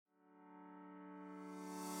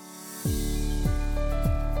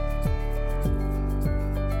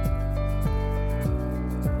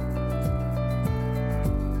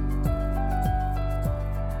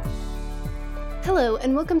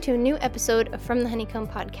and welcome to a new episode of From the Honeycomb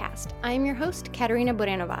podcast. I am your host, Katerina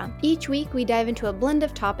Boranova. Each week, we dive into a blend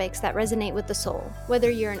of topics that resonate with the soul. Whether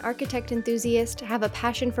you're an architect enthusiast, have a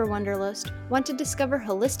passion for Wanderlust, want to discover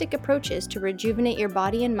holistic approaches to rejuvenate your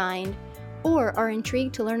body and mind, or are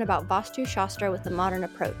intrigued to learn about Vastu Shastra with a modern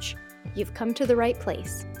approach, you've come to the right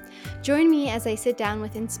place. Join me as I sit down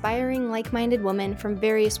with inspiring, like-minded women from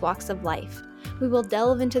various walks of life. We will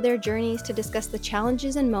delve into their journeys to discuss the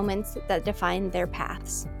challenges and moments that define their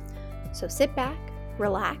paths. So sit back,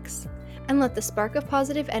 relax, and let the spark of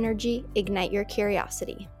positive energy ignite your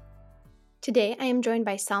curiosity. Today, I am joined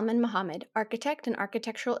by Salmaan Mohamed, architect and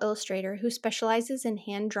architectural illustrator who specializes in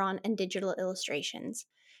hand-drawn and digital illustrations.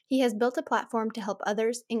 He has built a platform to help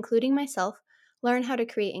others, including myself, learn how to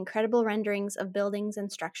create incredible renderings of buildings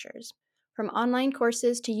and structures. From online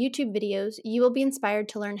courses to YouTube videos, you will be inspired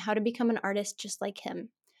to learn how to become an artist just like him.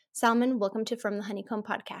 Salmaan, welcome to From the Honeycomb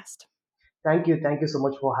podcast. Thank you. Thank you so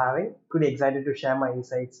much for having. Pretty excited to share my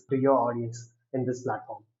insights to your audience in this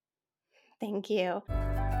platform. Thank you.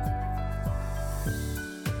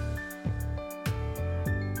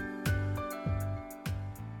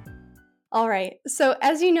 All right. So,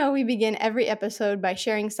 as you know, we begin every episode by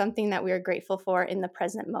sharing something that we are grateful for in the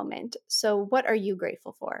present moment. So, what are you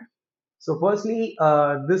grateful for? So, firstly,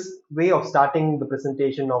 this way of starting the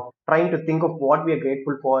presentation of trying to think of what we are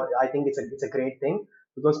grateful for, I think it's a great thing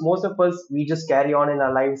because most of us we just carry on in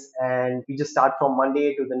our lives and we just start from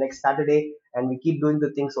Monday to the next Saturday and we keep doing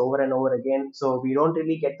the things over and over again. So we don't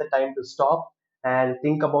really get the time to stop and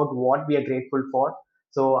think about what we are grateful for.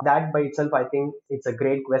 So that by itself, I think it's a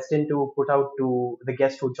great question to put out to the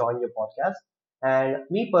guests who join your podcast. And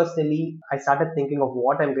me personally, I started thinking of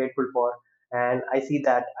what I'm grateful for and I see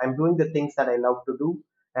that I'm doing the things that I love to do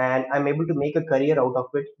and I'm able to make a career out of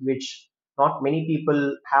it, which not many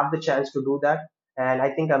people have the chance to do that. And I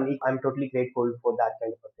think I'm totally grateful for that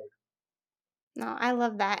kind of a thing. No, I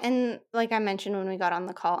love that. And like I mentioned when we got on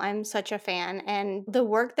the call, I'm such a fan. And the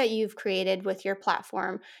work that you've created with your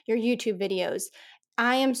platform, your YouTube videos,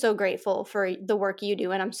 I am so grateful for the work you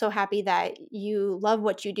do. And I'm so happy that you love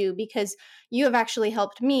what you do because you have actually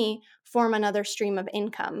helped me form another stream of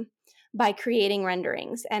income by creating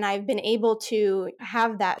renderings. And I've been able to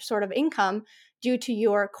have that sort of income due to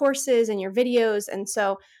your courses and your videos. And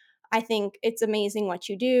so I think it's amazing what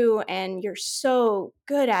you do, and you're so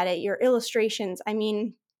good at it. Your illustrations, I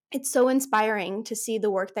mean, it's so inspiring to see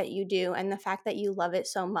the work that you do and the fact that you love it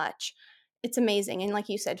so much. It's amazing. And like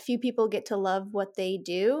you said, few people get to love what they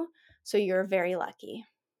do. So you're very lucky.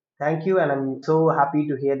 Thank you. And I'm so happy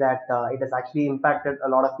to hear that it has actually impacted a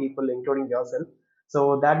lot of people, including yourself.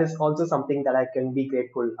 So that is also something that I can be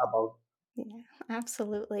grateful about. Yeah,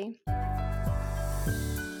 absolutely.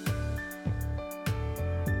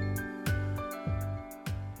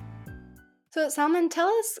 So, Salman, tell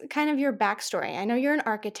us kind of your backstory. I know you're an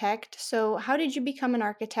architect. So, how did you become an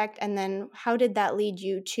architect? And then, how did that lead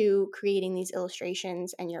you to creating these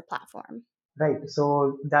illustrations and your platform? Right.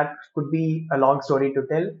 So that could be a long story to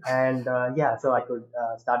tell. And yeah, so I could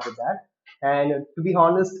start with that. And to be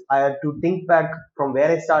honest, I had to think back from where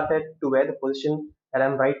I started to where the position that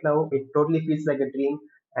I'm right now. It totally feels like a dream.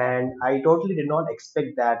 And I totally did not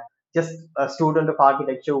expect that just a student of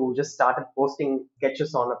architecture who just started posting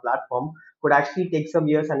sketches on a platform could actually take some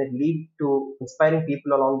years and it lead to inspiring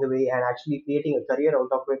people along the way and actually creating a career out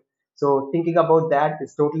of it. So thinking about that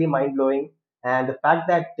is totally mind blowing and the fact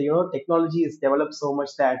that technology is developed so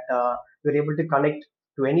much that you're able to connect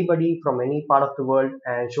to anybody from any part of the world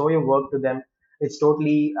and show your work to them, it's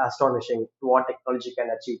totally astonishing to what technology can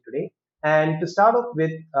achieve today. And to start off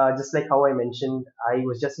with, just like how I mentioned, I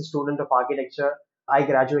was just a student of architecture. I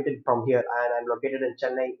graduated from here and I'm located in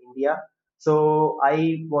Chennai, India. So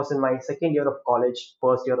I was in my second year of college,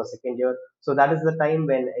 first year or second year. So that is the time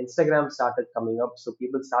when Instagram started coming up, so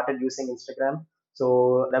people started using Instagram.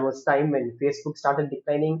 So there was time when Facebook started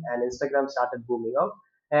declining and Instagram started booming up.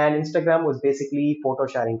 And Instagram was basically photo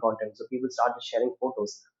sharing content. So people started sharing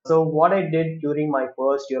photos. So what I did during my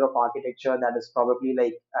first year of architecture, that is probably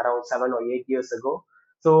like around 7 or 8 years ago.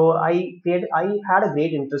 So I had a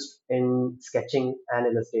great interest in sketching and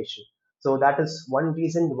illustration. So that is one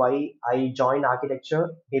reason why I joined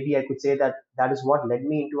architecture. Maybe I could say that that is what led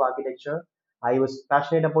me into architecture. I was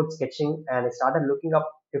passionate about sketching and I started looking up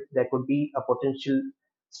if there could be a potential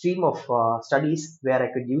stream of studies where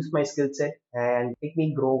I could use my skill set and make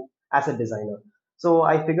me grow as a designer. So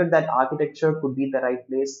I figured that architecture could be the right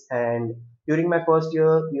place. And during my first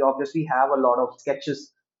year, we obviously have a lot of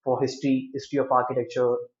sketches for history of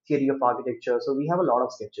architecture, theory of architecture. So we have a lot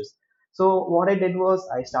of sketches. So what I did was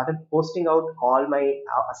I started posting out all my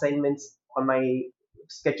assignments on my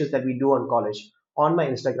sketches that we do on college on my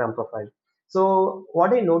Instagram profile. So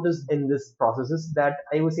what I noticed in this process is that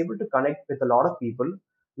I was able to connect with a lot of people,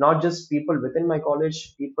 not just people within my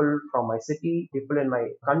college, people from my city, people in my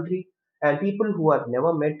country, and people who I've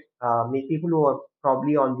never met, people who are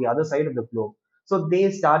probably on the other side of the globe. So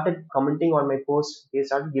they started commenting on my post, they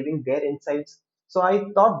started giving their insights. So I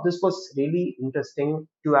thought this was really interesting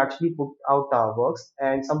to actually put out our works,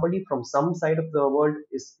 and somebody from some side of the world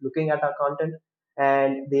is looking at our content,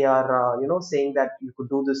 and they are saying that you could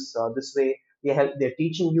do this way. They're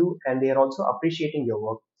teaching you, and they are also appreciating your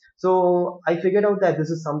work. So I figured out that this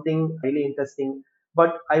is something really interesting,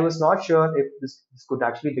 but I was not sure if this could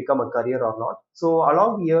actually become a career or not. So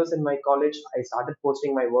along the years in my college, I started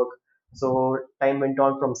posting my work. So time went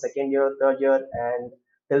on from second year, third year, and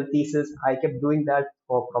till thesis. I kept doing that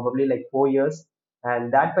for probably like 4 years,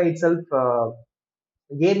 and that by itself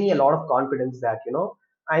gave me a lot of confidence that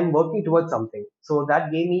I'm working towards something. So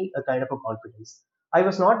that gave me a kind of a confidence. I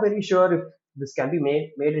was not very sure if this can be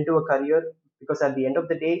made into a career, because at the end of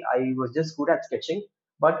the day I was just good at sketching,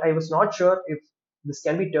 but I was not sure if this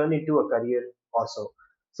can be turned into a career also.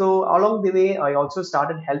 So along the way I also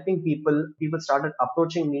started helping people. People started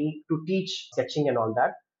approaching me to teach sketching and all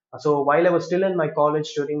that. So while I was still in my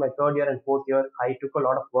college during my third year and fourth year, I took a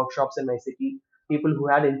lot of workshops in my city, people who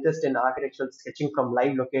had interest in architectural sketching from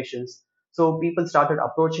live locations. So people started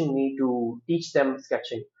approaching me to teach them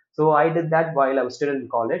sketching. So I did that while I was still in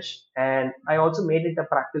college. And I also made it a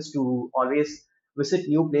practice to always visit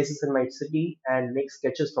new places in my city and make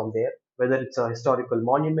sketches from there, whether it's a historical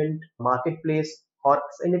monument, marketplace, or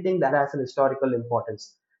anything that has an historical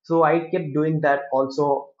importance. So I kept doing that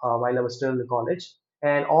also while I was still in college.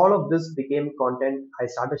 And all of this became content. I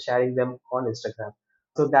started sharing them on Instagram.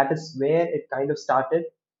 So that is where it kind of started.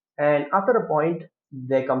 And after a point,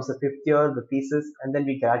 there comes the fifth year, the thesis, and then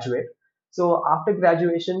we graduate. So after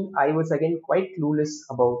graduation, I was again quite clueless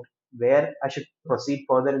about where I should proceed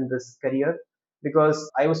further in this career, because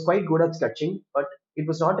I was quite good at sketching, but it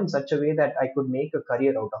was not in such a way that I could make a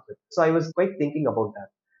career out of it. So I was quite thinking about that.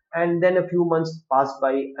 And then a few months passed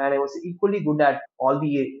by, and I was equally good at all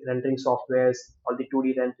the rendering softwares, all the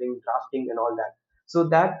 2D rendering, drafting, and all that. So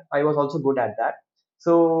that I was also good at that.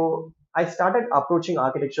 So I started approaching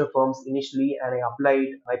architecture firms initially, and I applied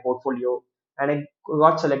my portfolio, and I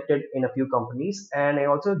got selected in a few companies, and I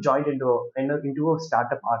also joined into a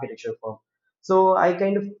startup architecture firm. So I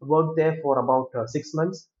kind of worked there for about 6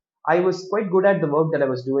 months. I was quite good at the work that I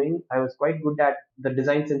was doing. I was quite good at the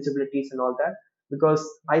design sensibilities and all that, because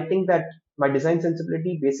I think that my design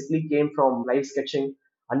sensibility basically came from live sketching,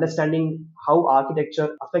 understanding how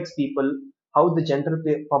architecture affects people, how the general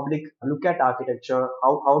public look at architecture,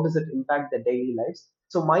 how does it impact their daily lives.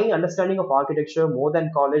 So my understanding of architecture more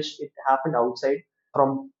than college, it happened outside,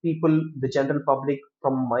 from people, the general public,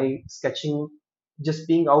 from my sketching, just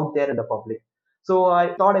being out there in the public. So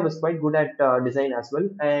I thought I was quite good at design as well.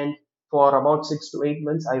 And for about 6 to 8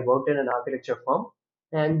 months, I worked in an architecture firm.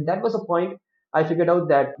 And that was a point I figured out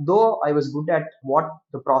that though I was good at what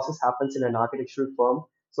the process happens in an architectural firm,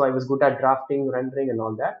 so I was good at drafting, rendering, and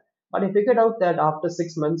all that. But I figured out that after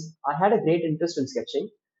 6 months, I had a great interest in sketching,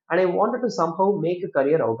 and I wanted to somehow make a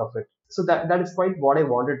career out of it. So that is quite what I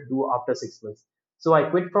wanted to do after 6 months. So I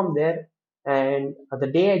quit from there, and the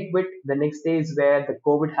day I quit, the next day is where the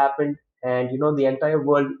COVID happened, and the entire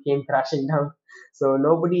world came crashing down. So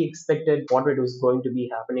nobody expected what it was going to be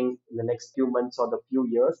happening in the next few months or the few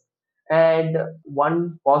years. And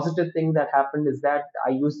one positive thing that happened is that I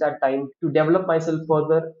used that time to develop myself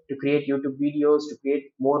further, to create YouTube videos, to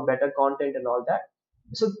create more better content and all that.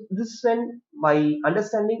 So this is when my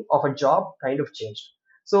understanding of a job kind of changed.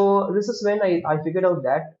 So this is when I figured out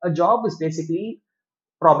that a job is basically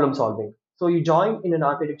problem solving. So you join in an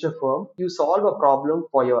architecture firm, you solve a problem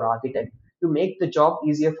for your architect, you make the job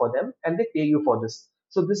easier for them, and they pay you for this.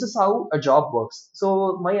 So this is how a job works.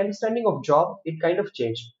 So my understanding of job, it kind of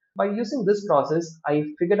changed. By using this process, I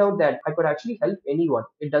figured out that I could actually help anyone.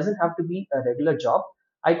 It doesn't have to be a regular job.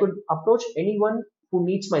 I could approach anyone who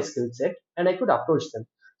needs my skill set, and I could approach them.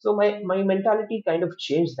 So my mentality kind of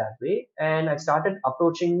changed that way, and I started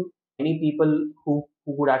approaching many people who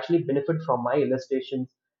would actually benefit from my illustrations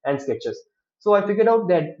and sketches. So I figured out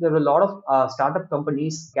that there were a lot of startup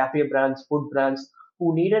companies, cafe brands, food brands,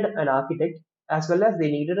 who needed an architect as well as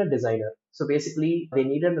they needed a designer. So basically, they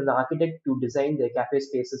needed an architect to design their cafe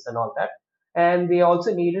spaces and all that. And they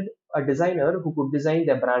also needed a designer who could design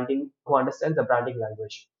their branding, who understands the branding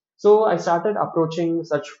language. So I started approaching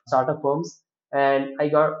such startup firms, and I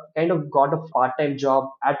got a part-time job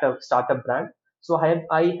at a startup brand. So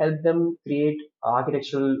I helped them create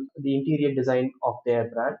the interior design of their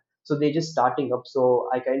brand. So they're just starting up. So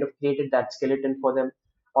I kind of created that skeleton for them,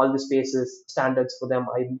 all the spaces, standards for them.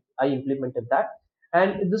 I implemented that.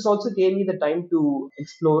 And this also gave me the time to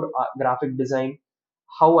explore graphic design,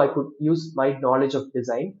 how I could use my knowledge of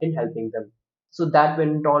design in helping them. So that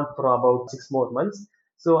went on for about 6 more months.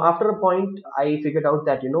 So after a point, I figured out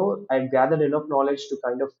that, I've gathered enough knowledge to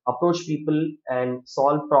kind of approach people and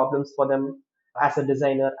solve problems for them as a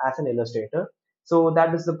designer, as an illustrator. So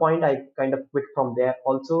that is the point I kind of quit from there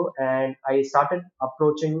also. And I started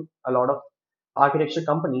approaching a lot of architecture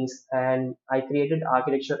companies and I created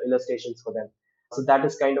architecture illustrations for them. So that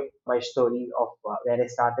is kind of my story of where I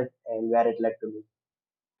started and where it led to me.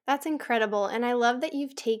 That's incredible. And I love that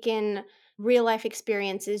you've taken real life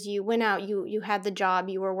experiences. You went out, you had the job,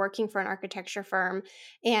 you were working for an architecture firm,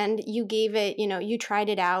 and you gave it, you tried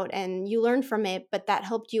it out and you learned from it, but that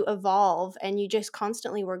helped you evolve and you just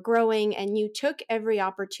constantly were growing and you took every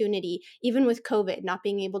opportunity, even with COVID, not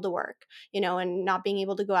being able to work, and not being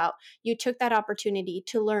able to go out. You took that opportunity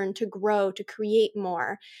to learn, to grow, to create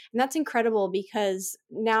more. And that's incredible because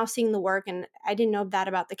now seeing the work, and I didn't know that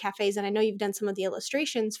about the cafes, and I know you've done some of the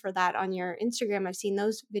illustrations for that on your Instagram. I've seen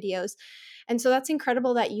those videos. And so that's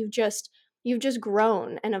incredible that you've just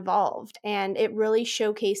grown and evolved, and it really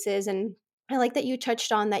showcases. And I like that you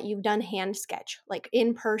touched on that you've done hand sketch, like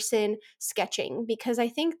in person sketching, because I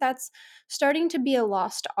think that's starting to be a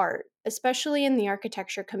lost art, especially in the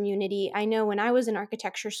architecture community. I know when I was in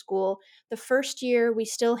architecture school, the first year we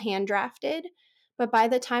still hand drafted, but by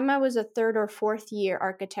the time I was a third or fourth year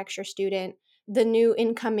architecture student, the new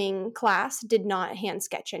incoming class did not hand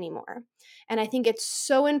sketch anymore. And I think it's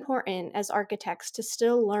so important as architects to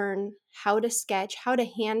still learn how to sketch, how to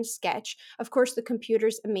hand sketch. Of course, the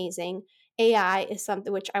computer's amazing. AI is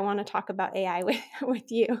something which I want to talk about AI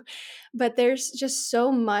with you. But there's just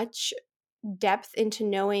so much depth into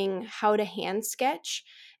knowing how to hand sketch,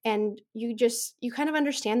 and you kind of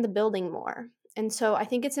understand the building more. And so I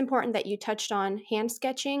think it's important that you touched on hand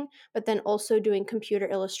sketching, but then also doing computer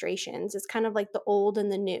illustrations. It's kind of like the old and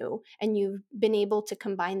the new, and you've been able to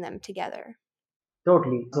combine them together.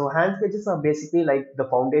 Totally. So hand sketches are basically like the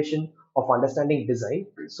foundation of understanding design.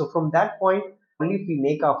 So from that point, only if we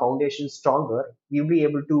make our foundation stronger, we'll be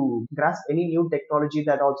able to grasp any new technology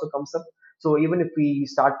that also comes up. So even if we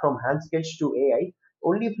start from hand sketch to AI,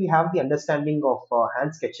 only if we have the understanding of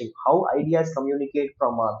hand sketching, how ideas communicate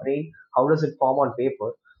from our brain, how does it form on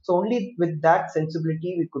paper. So only with that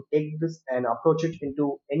sensibility, we could take this and approach it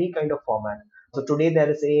into any kind of format. So today there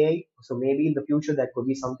is AI. So maybe in the future there could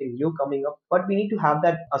be something new coming up. But we need to have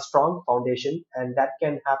that a strong foundation, and that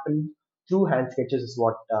can happen through hand sketches, is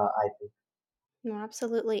what I think. No,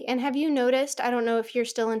 absolutely. And have you noticed, I don't know if you're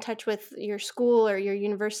still in touch with your school or your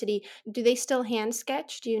university, do they still hand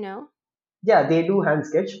sketch? Do you know? Yeah, they do hand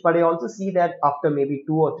sketch, but I also see that after maybe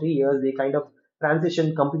 2 or 3 years, they kind of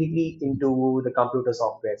transition completely into the computer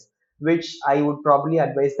softwares, which I would probably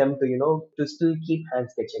advise them to, to still keep hand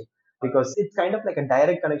sketching because it's kind of like a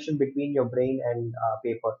direct connection between your brain and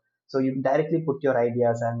paper. So you directly put your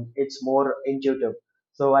ideas and it's more intuitive.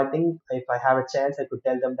 So I think if I have a chance, I could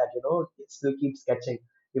tell them that, still keep sketching,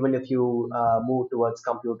 even if you move towards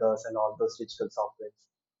computers and all those digital softwares.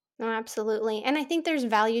 No, absolutely. And I think there's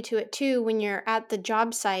value to it too when you're at the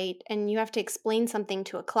job site and you have to explain something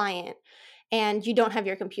to a client and you don't have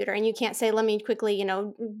your computer and you can't say, let me quickly,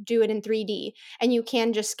 do it in 3D. And you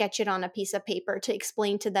can just sketch it on a piece of paper to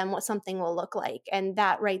explain to them what something will look like. And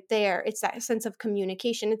that right there, it's that sense of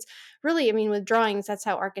communication. It's really, I mean, with drawings, that's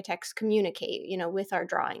how architects communicate, with our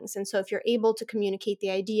drawings. And so if you're able to communicate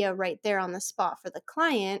the idea right there on the spot for the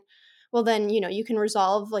client, well then you can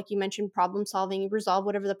resolve, like you mentioned, problem solving. You resolve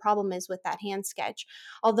whatever the problem is with that hand sketch.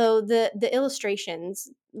 Although the illustrations,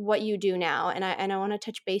 what you do now, and I want to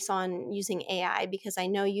touch base on using AI because I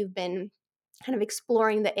know you've been kind of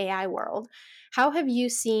exploring the AI world. How have you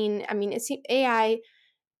seen, I mean, AI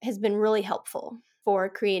has been really helpful for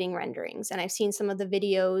creating renderings, and I've seen some of the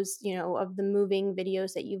videos, of the moving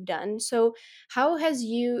videos that you've done. So how has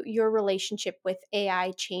your relationship with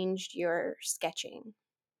AI changed your sketching?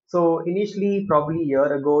 So initially, probably a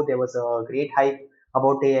year ago, there was a great hype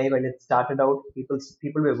about AI when it started out. People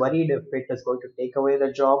were worried if it is going to take away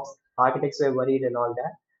their jobs. Architects were worried and all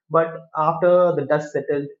that. But after the dust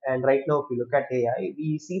settled, and right now, if you look at AI,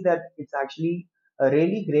 we see that it's actually a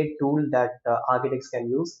really great tool that architects can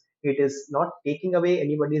use. It is not taking away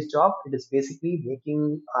anybody's job. It is basically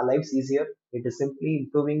making our lives easier. It is simply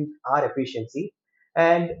improving our efficiency.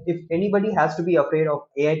 And if anybody has to be afraid of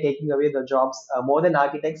AI taking away the jobs more than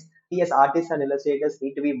architects, we as artists and illustrators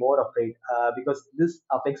need to be more afraid because this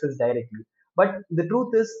affects us directly. But the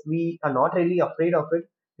truth is, we are not really afraid of it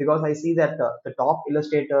because I see that the top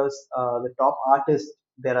illustrators, the top artists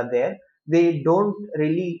that are there, they don't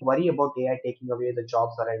really worry about AI taking away the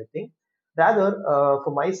jobs or anything. Rather,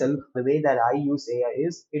 for myself, the way that I use AI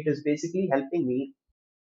is it is basically helping me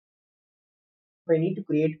if I need to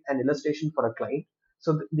create an illustration for a client.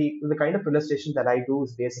 So the kind of illustration that I do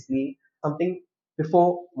is basically something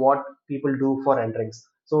before what people do for renderings.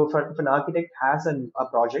 So if an architect has a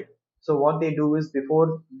project, so what they do is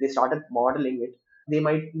before they started modeling it, they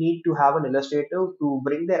might need to have an illustrator to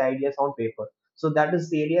bring their ideas on paper. So that is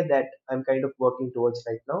the area that I'm kind of working towards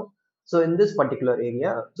right now. So in this particular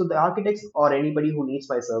area, so the architects or anybody who needs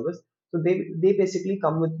my service, so they basically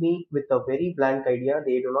come with me with a very blank idea.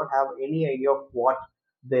 They do not have any idea of what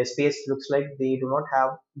their space looks like. They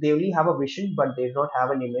only have a vision, but they do not have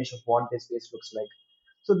an image of what their space looks like.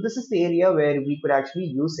 So this is the area where we could actually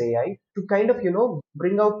use AI to kind of,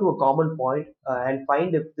 bring out to a common point and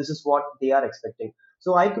find if this is what they are expecting.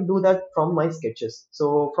 So I could do that from my sketches.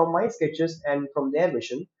 So from my sketches and from their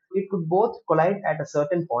vision, it could both collide at a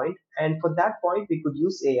certain point, and for that point, we could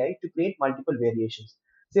use AI to create multiple variations.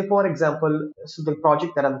 Say, for example, so the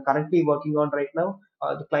project that I'm currently working on right now,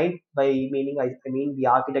 the client, by meaning I mean the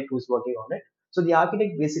architect who's working on it. So the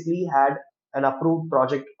architect basically had an approved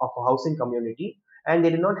project of a housing community, and they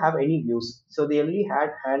did not have any views. So they only had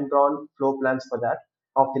hand-drawn floor plans for that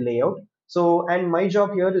of the layout. So, and my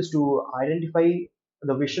job here is to identify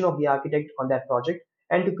the vision of the architect on that project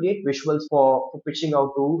and to create visuals for pitching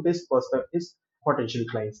out to his potential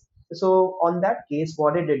clients. So on that case,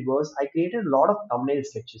 what I did was I created a lot of thumbnail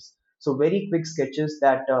sketches. So very quick sketches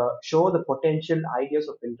that show the potential ideas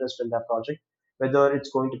of interest in that project, whether it's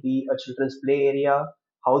going to be a children's play area,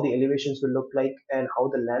 how the elevations will look like, and how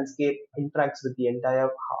the landscape interacts with the entire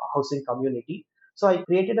housing community. So I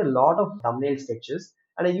created a lot of thumbnail sketches,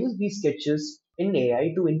 and I used these sketches in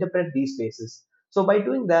AI to interpret these spaces. So by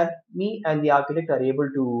doing that, me and the architect are able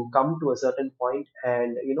to come to a certain point,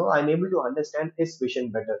 and I'm able to understand his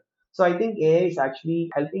vision better. So I think AI is actually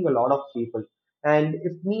helping a lot of people. And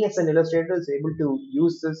if me as an illustrator is able to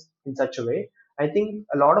use this in such a way, I think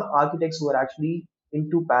a lot of architects who are actually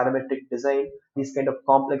into parametric design, these kind of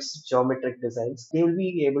complex geometric designs, they will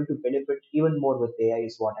be able to benefit even more with AI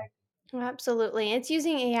is what I think. Absolutely. It's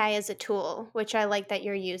using AI as a tool, which I like that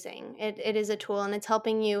you're using. It is a tool and it's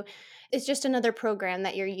helping you. It's just another program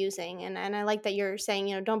that you're using. And I like that you're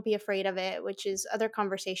saying, don't be afraid of it, which is other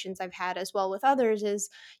conversations I've had as well with others is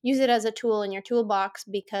use it as a tool in your toolbox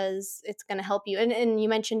because it's going to help you. And you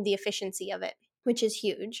mentioned the efficiency of it, which is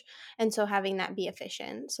huge. And so having that be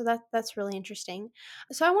efficient. So that's really interesting.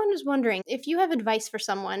 So I was wondering if you have advice for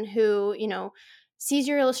someone who, sees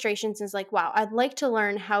your illustrations and is like, wow, I'd like to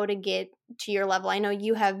learn how to get to your level. I know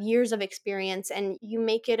you have years of experience and you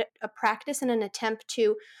make it a practice and an attempt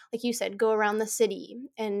to, like you said, go around the city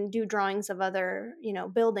and do drawings of other,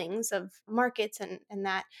 buildings, of markets and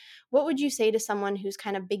that. What would you say to someone who's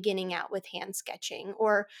kind of beginning out with hand sketching?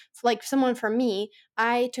 Or like someone for me,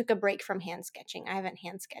 I took a break from hand sketching. I haven't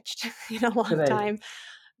hand sketched in a long Right. time.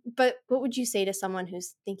 But what would you say to someone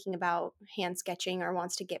who's thinking about hand sketching or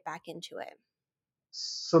wants to get back into it?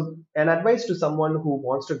 So, an advice to someone who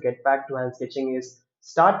wants to get back to hand sketching is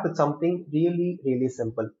start with something really, really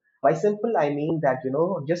simple. By simple, I mean that,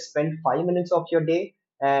 just spend 5 minutes of your day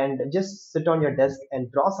and just sit on your desk and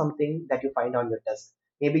draw something that you find on your desk.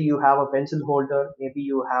 Maybe you have a pencil holder, maybe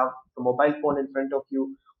you have a mobile phone in front of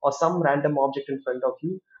you, or some random object in front of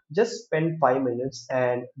you. Just spend 5 minutes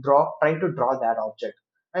and try to draw that object.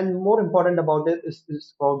 And more important about it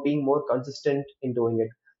is about being more consistent in doing it.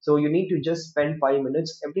 So you need to just spend 5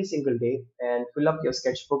 minutes every single day and fill up your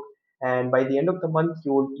sketchbook. And by the end of the month,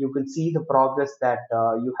 you can see the progress that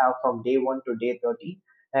you have from day one to day 30.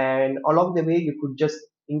 And along the way, you could just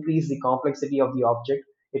increase the complexity of the object.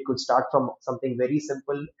 It could start from something very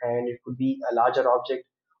simple, and it could be a larger object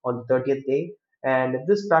on the 30th day. And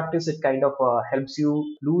this practice, it kind of helps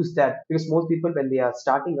you lose that, because most people, when they are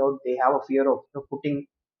starting out, they have a fear of putting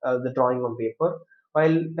the drawing on paper,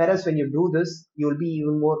 whereas when you do this, you'll be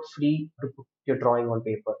even more free to put your drawing on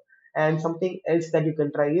paper. And something else that you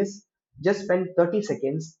can try is just spend 30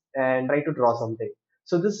 seconds and try to draw something.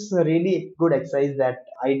 So this is a really good exercise that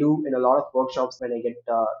I do in a lot of workshops when I get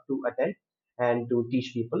to attend and to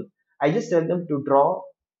teach people. I just tell them to draw,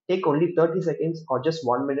 take only 30 seconds or just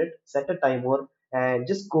 1 minute, set a timer, and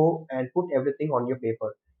just go and put everything on your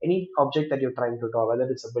paper. Any object that you're trying to draw, whether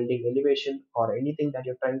it's a building elevation or anything that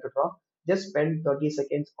you're trying to draw, just spend 30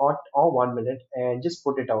 seconds or 1 minute and just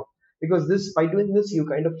put it out, because this by doing this you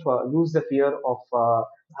kind of lose the fear of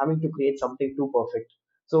having to create something too perfect.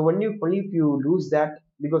 So when you only if you lose that,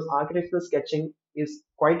 because architectural sketching is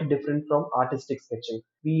quite different from artistic sketching.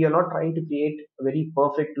 We are not trying to create very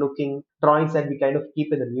perfect looking drawings that we kind of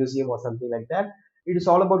keep in the museum or something like that. It is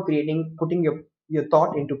all about creating, putting your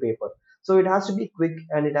thought into paper. So it has to be quick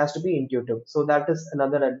and it has to be intuitive. So that is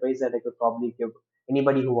another advice that I could probably give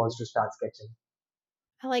anybody who wants to start sketching.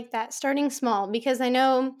 I like that. Starting small because I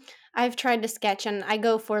know I've tried to sketch and I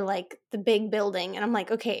go for like the big building and I'm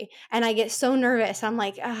like, okay. And I get so nervous. I'm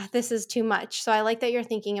like, this is too much. So I like that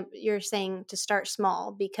you're saying to start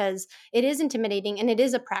small because it is intimidating and it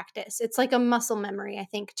is a practice. It's like a muscle memory, I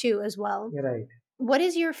think, too, as well. You're right. What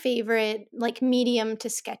is your favorite like medium to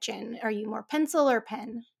sketch in? Are you more pencil or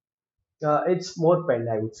pen? It's more pen,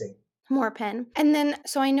 I would say. More pen. And then,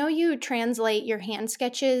 so I know you translate your hand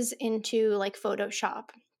sketches into like Photoshop,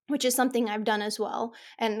 which is something I've done as well,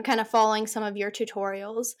 and kind of following some of your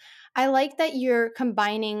tutorials. I like that you're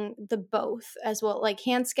combining the both as well, like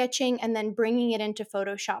hand sketching and then bringing it into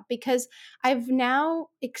Photoshop, because I've now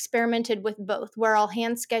experimented with both where I'll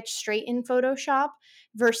hand sketch straight in Photoshop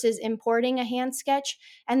versus importing a hand sketch.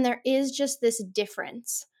 And there is just this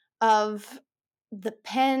difference of the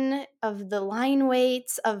pen, of the line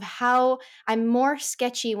weights, of how I'm more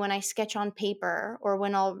sketchy when I sketch on paper or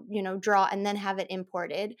when I'll, draw and then have it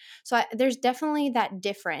imported. So there's definitely that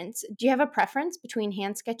difference. Do you have a preference between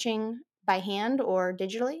hand sketching by hand or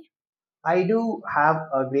digitally? I do have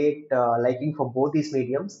a great liking for both these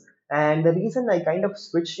mediums. And the reason I kind of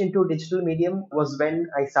switched into digital medium was when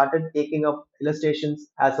I started taking up illustrations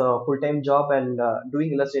as a full time job and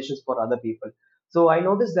doing illustrations for other people. So I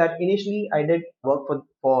noticed that initially I did work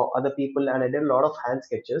for other people and I did a lot of hand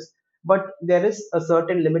sketches. But there is a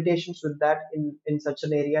certain limitations with that in such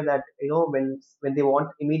an area that, when they want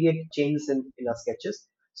immediate changes in our sketches.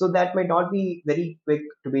 So that might not be very quick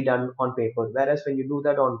to be done on paper. Whereas when you do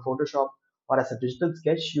that on Photoshop, or as a digital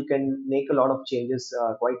sketch, you can make a lot of changes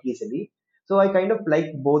quite easily. So I kind of like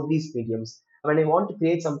both these mediums. When I want to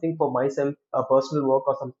create something for myself, a personal work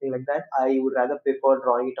or something like that, I would rather prefer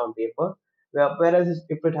drawing it on paper. Whereas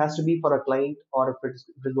if it has to be for a client or if it's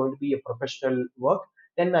going to be a professional work,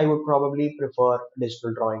 then I would probably prefer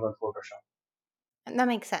digital drawing on Photoshop. That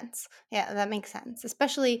makes sense. Yeah, that makes sense.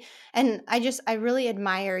 Especially, and I really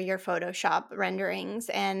admire your Photoshop renderings,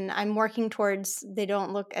 and I'm working towards they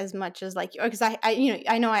don't look as much as like because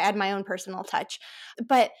I know I add my own personal touch,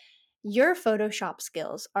 but your Photoshop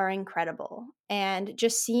skills are incredible, and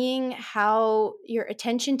just seeing how your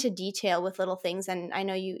attention to detail with little things, and I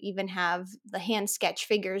know you even have the hand sketch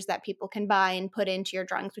figures that people can buy and put into your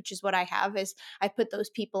drawings, which is what I have. Is I put those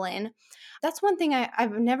people in. That's one thing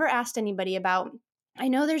I've never asked anybody about. I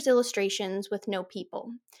know there's illustrations with no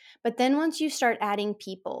people, but then once you start adding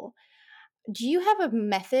people, do you have a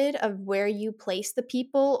method of where you place the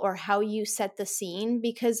people or how you set the scene?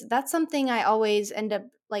 Because that's something I always end up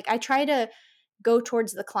like, I try to go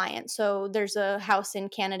towards the client. So there's a house in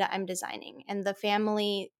Canada I'm designing, and the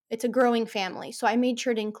family, it's a growing family. So I made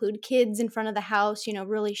sure to include kids in front of the house,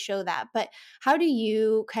 really show that. But how do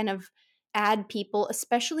you kind of add people,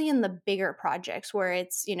 especially in the bigger projects where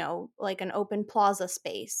it's, like an open plaza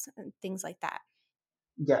space and things like that?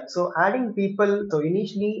 Yeah, so adding people. So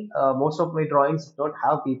initially, most of my drawings did not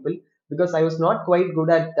have people because I was not quite good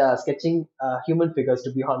at sketching human figures,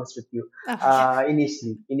 to be honest with you, Oh, yeah.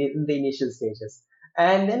 initially, in the initial stages.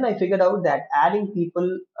 And then I figured out that adding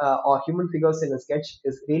people or human figures in a sketch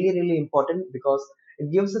is really, really important because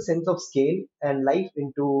it gives a sense of scale and life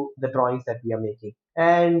into the drawings that we are making.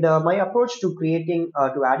 And my approach to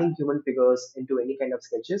to adding human figures into any kind of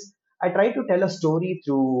sketches, I try to tell a story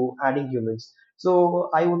through adding humans. So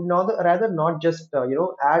I would rather not just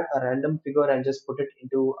add a random figure and just put it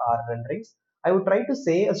into our renderings. I would try to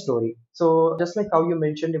say a story. So just like how you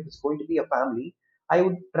mentioned, if it's going to be a family, I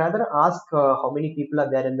would rather ask how many people are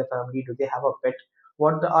there in the family. Do they have a pet?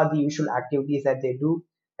 What are the usual activities that they do?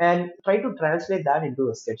 And try to translate that into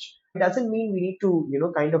a sketch. It doesn't mean we need to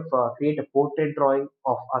kind of create a portrait drawing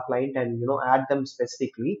of our client and add them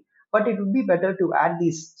specifically. But it would be better to add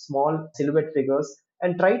these small silhouette figures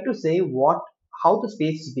and try to say how the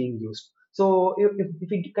space is being used. So if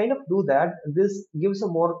we kind of do that, this gives a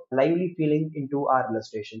more lively feeling into our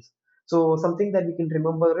illustrations. So something that we can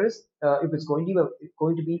remember is if it's going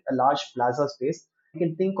to be a large plaza space, we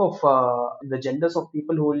can think of the genders of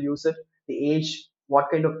people who will use it, the age, what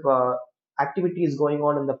kind of activity is going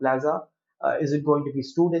on in the plaza. Is it going to be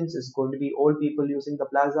students? Is it going to be old people using the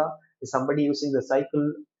plaza? Is somebody using the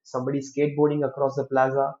cycle? Somebody skateboarding across the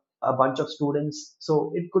plaza? A bunch of students.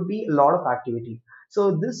 So it could be a lot of activity.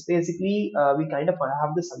 So this basically we kind of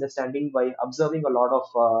have this understanding by observing a lot of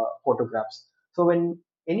photographs. So when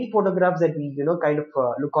any photographs that we kind of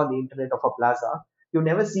look on the internet of a plaza, You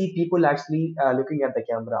never see people actually looking at the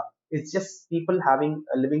camera. It's just people having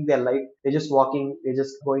living their life. They're just walking, they're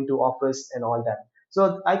just going to office and all that.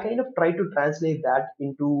 So I kind of try to translate that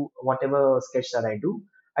into whatever sketch that I do.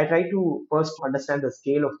 I try to first understand the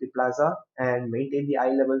scale of the plaza and maintain the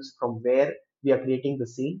eye levels from where we are creating the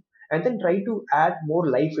scene, and then try to add more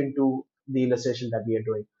life into the illustration that we are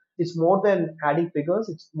doing. It's more than adding figures,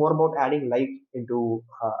 it's more about adding life into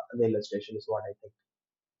the illustration, is what I think.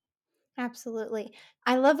 Absolutely.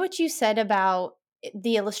 I love what you said about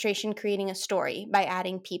the illustration creating a story by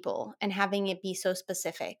adding people and having it be so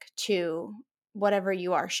specific to whatever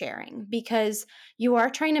you are sharing, because you are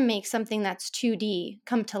trying to make something that's 2D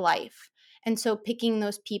come to life. And so picking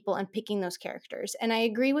those people and picking those characters. And I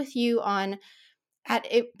agree with you on at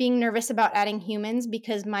it being nervous about adding humans,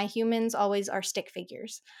 because my humans always are stick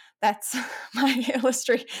figures. That's my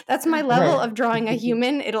illustrate. That's my level Right. of drawing a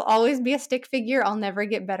human. It'll always be a stick figure. I'll never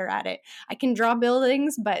get better at it. I can draw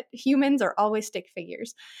buildings, but humans are always stick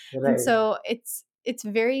figures. And Right. so it's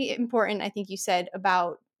very important, I think you said,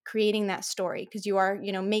 about creating that story, because you are,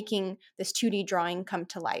 making this 2D drawing come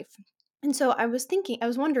to life. And so I was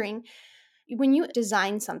wondering, when you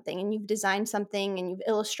design something and you've designed something and you've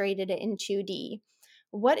illustrated it in 2D,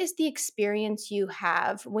 what is the experience you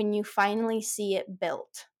have when you finally see it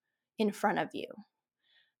built in front of you?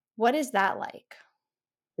 What is that like?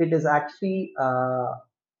 It is actually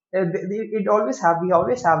it always have we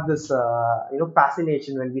always have this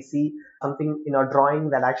fascination when we see something in our drawing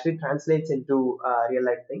that actually translates into real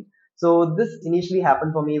life thing. So this initially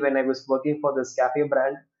happened for me when I was working for this cafe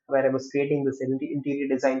brand, where I was creating this interior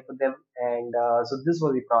design for them, and so this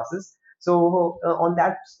was the process. So on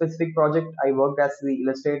that specific project, I worked as the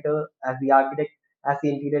illustrator, as the architect, as the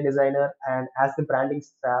interior designer, and as the branding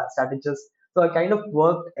strategist. So I kind of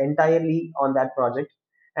worked entirely on that project.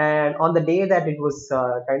 And on the day that it was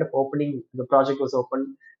kind of opening, the project was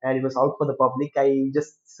open and it was out for the public. I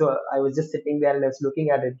was just sitting there and I was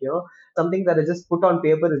looking at it. Something that I just put on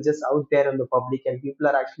paper is just out there in the public, and people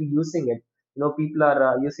are actually using it. People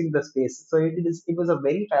are using the space. So it was a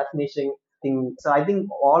very fascinating thing. So I think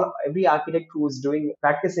all every architect who is doing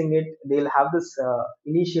practicing it, they'll have this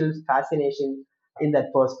initial fascination in that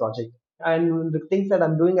first project. And the things that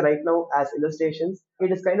I'm doing right now as illustrations,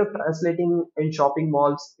 it is kind of translating in shopping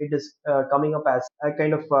malls. It is coming up as a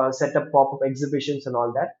kind of set up pop-up exhibitions and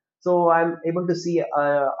all that. So I'm able to see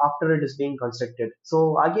after it is being constructed.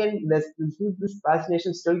 So again, this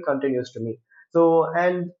fascination still continues to me. So,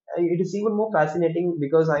 and it is even more fascinating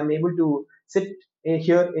because I'm able to sit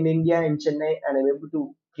here in India, in Chennai, and I'm able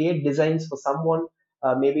to create designs for someone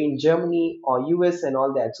maybe in Germany or US and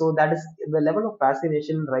all that. So that is the level of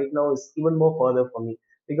fascination right now is even more further for me,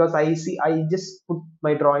 because I just put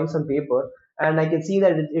my drawings on paper and I can see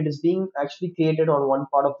that it is being actually created on one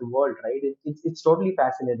part of the world, right? It's totally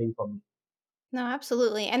fascinating for me. No,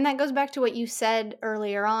 absolutely. And that goes back to what you said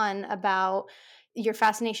earlier on about your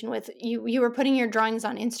fascination with you were putting your drawings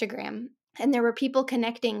on Instagram and there were people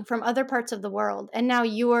connecting from other parts of the world, and now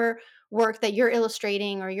your work that you're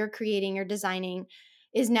illustrating or you're creating or designing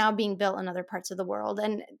is now being built in other parts of the world.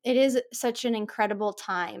 And it is such an incredible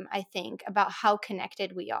time, I think, about how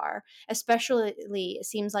connected we are, especially it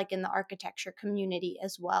seems like in the architecture community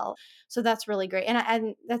as well. So that's really great.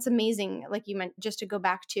 And that's amazing. Like you meant, just to go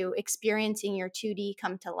back to experiencing your 2D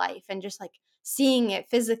come to life and just like seeing it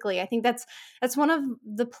physically. I think that's one of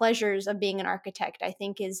the pleasures of being an architect, I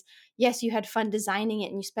think, is yes, you had fun designing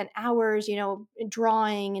it and you spent hours,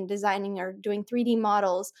 drawing and designing or doing 3D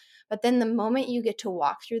models. But then the moment you get to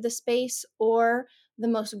walk through the space, or the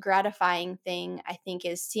most gratifying thing, I think,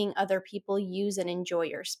 is seeing other people use and enjoy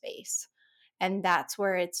your space. And that's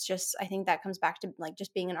where it's just, I think that comes back to like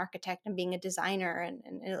just being an architect and being a designer and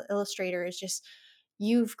an illustrator, is just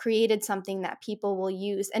you've created something that people will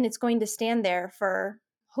use, and it's going to stand there for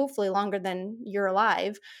hopefully longer than you're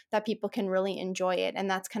alive, that people can really enjoy it. And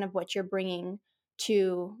that's kind of what you're bringing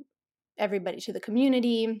to everybody, to the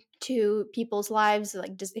community, to people's lives.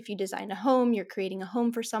 Like, just if you design a home, you're creating a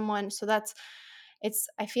home for someone. So that's, it's,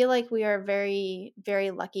 I feel like we are very, very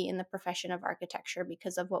lucky in the profession of architecture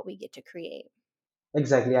because of what we get to create.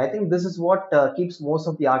 Exactly. I think this is what keeps most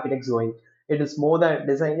of the architects going. It is more than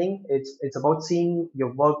designing. It's about seeing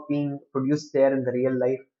your work being produced there in the real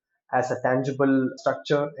life as a tangible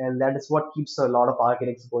structure, and that is what keeps a lot of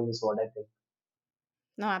architects going. Is what I think.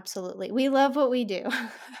 No, absolutely. We love what we do.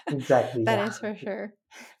 Exactly. That Yeah. is for sure.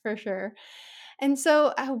 For sure. And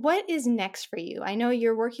so, what is next for you? I know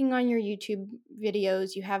you're working on your YouTube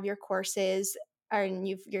videos, you have your courses, and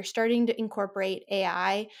you're starting to incorporate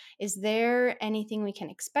AI. Is there anything we can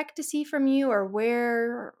expect to see from you, or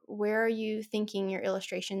where are you thinking your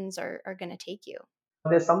illustrations are going to take you?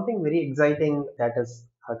 There's something very exciting that is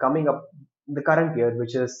coming up in the current year,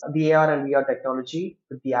 which is the AR and VR technology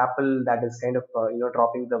with the Apple that is kind of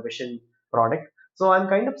dropping the Vision product. So I'm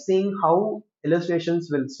kind of seeing how illustrations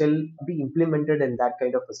will still be implemented in that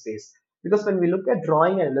kind of a space. Because when we look at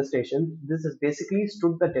drawing and illustration, this has basically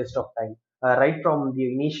stood the test of time. Right from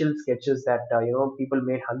the initial sketches that people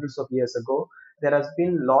made hundreds of years ago, there has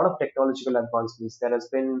been a lot of technological advancements. There has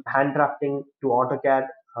been hand drafting to AutoCAD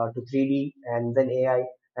to 3D and then AI,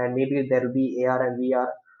 and maybe there will be AR and VR.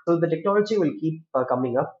 So the technology will keep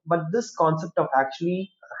coming up, but this concept of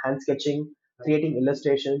actually hand sketching, creating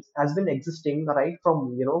illustrations has been existing right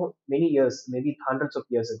from many years, maybe hundreds of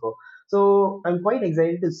years ago. So I'm quite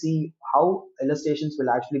excited to see how illustrations will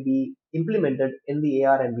actually be implemented in the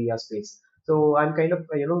AR and VR space. So I'm kind of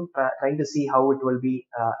trying to see how it will be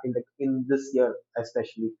in this year,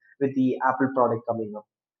 especially with the Apple product coming up.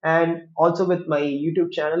 And also with my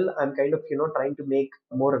YouTube channel, I'm kind of trying to make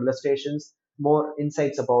more illustrations, more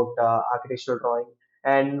insights about architectural drawing,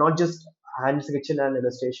 and not just hand sketching and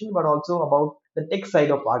illustration, but also about the tech side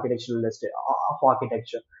of of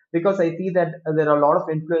architecture. Because I see that there are a lot of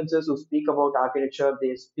influencers who speak about architecture,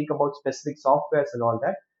 they speak about specific softwares and all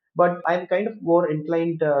that, but I'm kind of more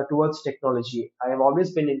inclined towards technology. I have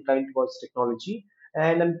always been inclined towards technology,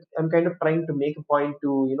 and I'm kind of trying to make a point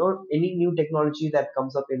to any new technology that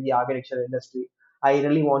comes up in the architecture industry. I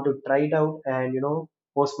really want to try it out and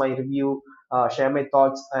post my review, share my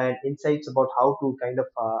thoughts and insights about how to kind of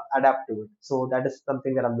adapt to it. So that is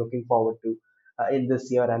something that I'm looking forward to in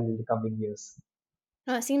this year and in the coming years.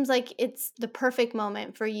 No, it seems like it's the perfect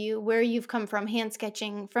moment for you where you've come from hand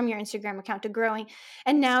sketching from your Instagram account to growing.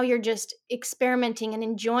 And now you're just experimenting and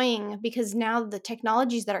enjoying because now the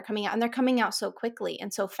technologies that are coming out and they're coming out so quickly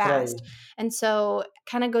and so Right. fast. And so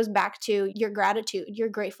kind of goes back to your gratitude. You're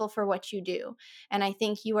grateful for what you do. And I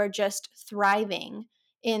think you are just thriving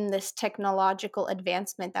in this technological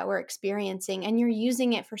advancement that we're experiencing. And you're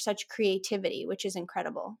using it for such creativity, which is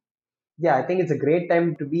incredible. Yeah, I think it's a great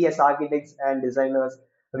time to be as architects and designers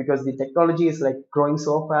because the technology is like growing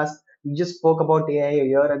so fast. We just spoke about AI a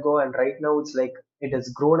year ago, and right now it's like it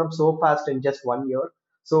has grown up so fast in just 1 year.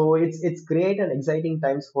 So it's great and exciting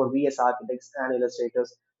times for we as architects and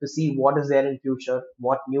illustrators to see what is there in future,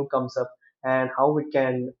 what new comes up, and how it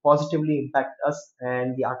can positively impact us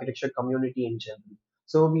and the architecture community in general.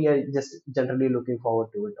 So we are just generally looking forward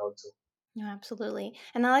to it also. No, absolutely.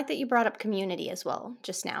 And I like that you brought up community as well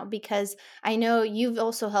just now because I know you've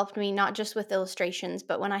also helped me not just with illustrations,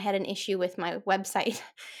 but when I had an issue with my website.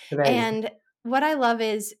 Right. And what I love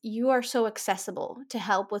is you are so accessible to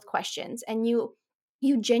help with questions and you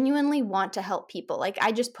genuinely want to help people. Like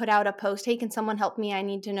I just put out a post, "Hey, can someone help me? I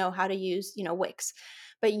need to know how to use, Wix."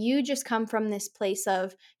 But you just come from this place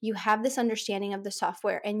of you have this understanding of the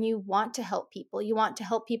software and you want to help people. You want to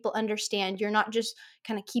help people understand. You're not just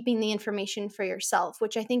kind of keeping the information for yourself,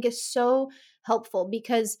 which I think is so helpful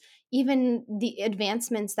because even the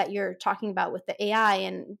advancements that you're talking about with the AI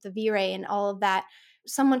and the V-Ray and all of that,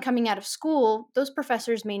 someone coming out of school, those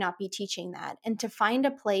professors may not be teaching that. And to find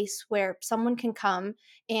a place where someone can come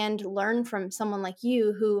and learn from someone like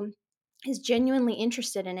you who is genuinely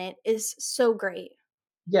interested in it is so great.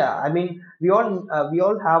 Yeah, I mean, we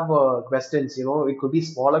all have questions. It could be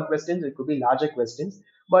smaller questions, it could be larger questions.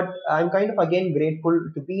 But I'm kind of again grateful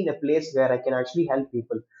to be in a place where I can actually help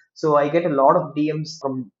people. So I get a lot of DMs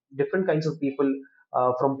from different kinds of people,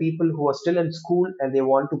 from people who are still in school and they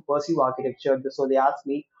want to pursue architecture. So they ask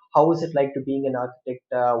me, how is it like to being an architect?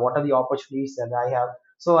 What are the opportunities that I have?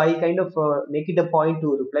 So I kind of make it a point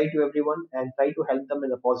to reply to everyone and try to help them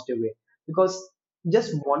in a positive way because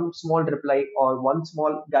just one small reply or one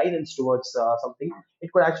small guidance towards something,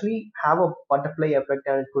 it could actually have a butterfly effect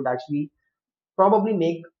and it could actually probably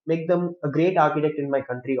make them a great architect in my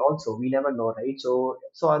country also. We never know, right? So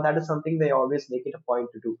that is something they always make it a point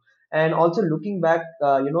to do. And also looking back,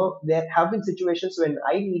 there have been situations when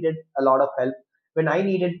I needed a lot of help, when I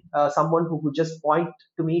needed someone who could just point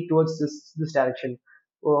to me towards this direction,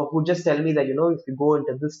 who just tell me that if you go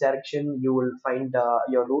into this direction you will find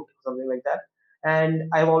your route, something like that. And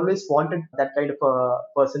I've always wanted that kind of a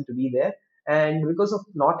person to be there, and because of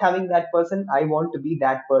not having that person, I want to be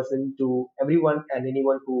that person to everyone and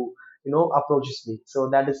anyone who approaches me. So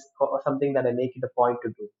that is something that I make it a point to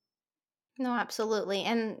do. No, absolutely.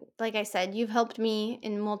 And like I said, you've helped me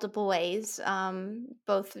in multiple ways,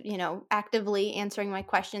 both, actively answering my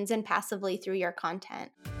questions and passively through your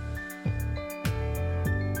content.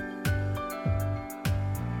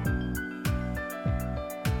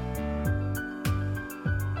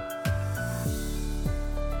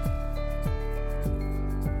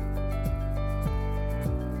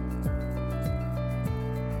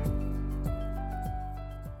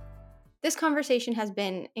 This conversation has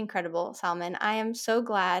been incredible, Salman. I am so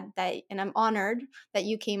glad that, and I'm honored that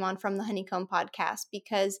you came on From the Honeycomb podcast,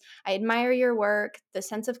 because I admire your work, the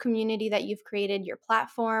sense of community that you've created, your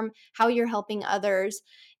platform, how you're helping others,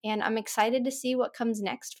 and I'm excited to see what comes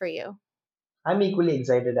next for you. I'm equally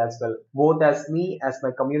excited as well, both as me, as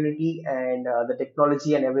my community, and the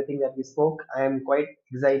technology and everything that we spoke. I am quite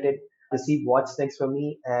excited to see what's next for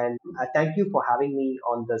me. And I thank you for having me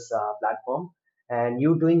on this platform. And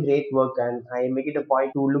you doing great work. And I make it a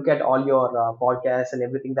point to look at all your podcasts and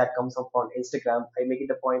everything that comes up on Instagram. I make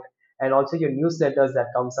it a point, and also your newsletters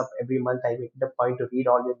that comes up every month. I make it a point to read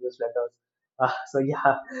all your newsletters. So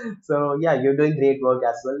yeah, you're doing great work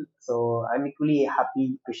as well. So I'm equally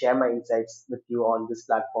happy to share my insights with you on this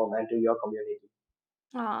platform and to your community.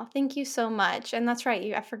 Oh, thank you so much. And that's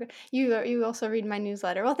right. I forgot you also read my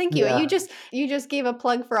newsletter. Well, thank you. You Yeah. just you just gave a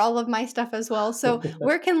plug for all of my stuff as well. So,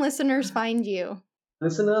 where can listeners find you?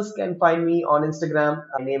 Listeners can find me on Instagram.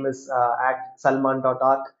 My name is at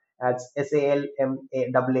salman.arc. That's SALMAAN.ARCH.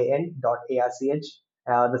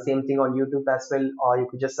 The same thing on YouTube as well, or you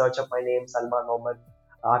could just search up my name, Salmaan Mohamed,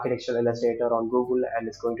 architectural illustrator on Google, and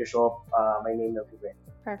it's going to show up my name everywhere.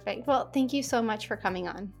 Perfect. Well, thank you so much for coming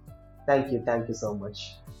on. Thank you so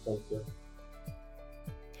much. Thank you.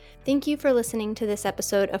 Thank you for listening to this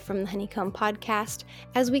episode of From the Honeycomb podcast.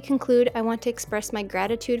 As we conclude, I want to express my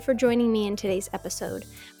gratitude for joining me in today's episode.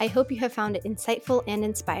 I hope you have found it insightful and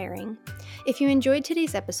inspiring. If you enjoyed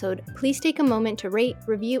today's episode, please take a moment to rate,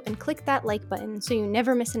 review, and click that like button so you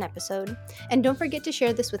never miss an episode. And don't forget to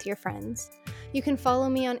share this with your friends. You can follow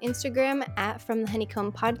me on Instagram at From the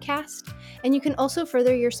Honeycomb Podcast, and you can also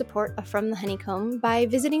further your support of From the Honeycomb by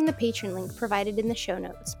visiting the Patreon link provided in the show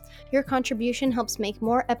notes. Your contribution helps make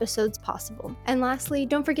more episodes possible. And lastly,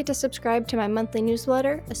 don't forget to subscribe to my monthly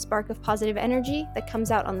newsletter, A Spark of Positive Energy, that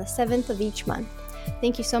comes out on the 7th of each month.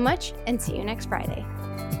 Thank you so much, and see you next Friday.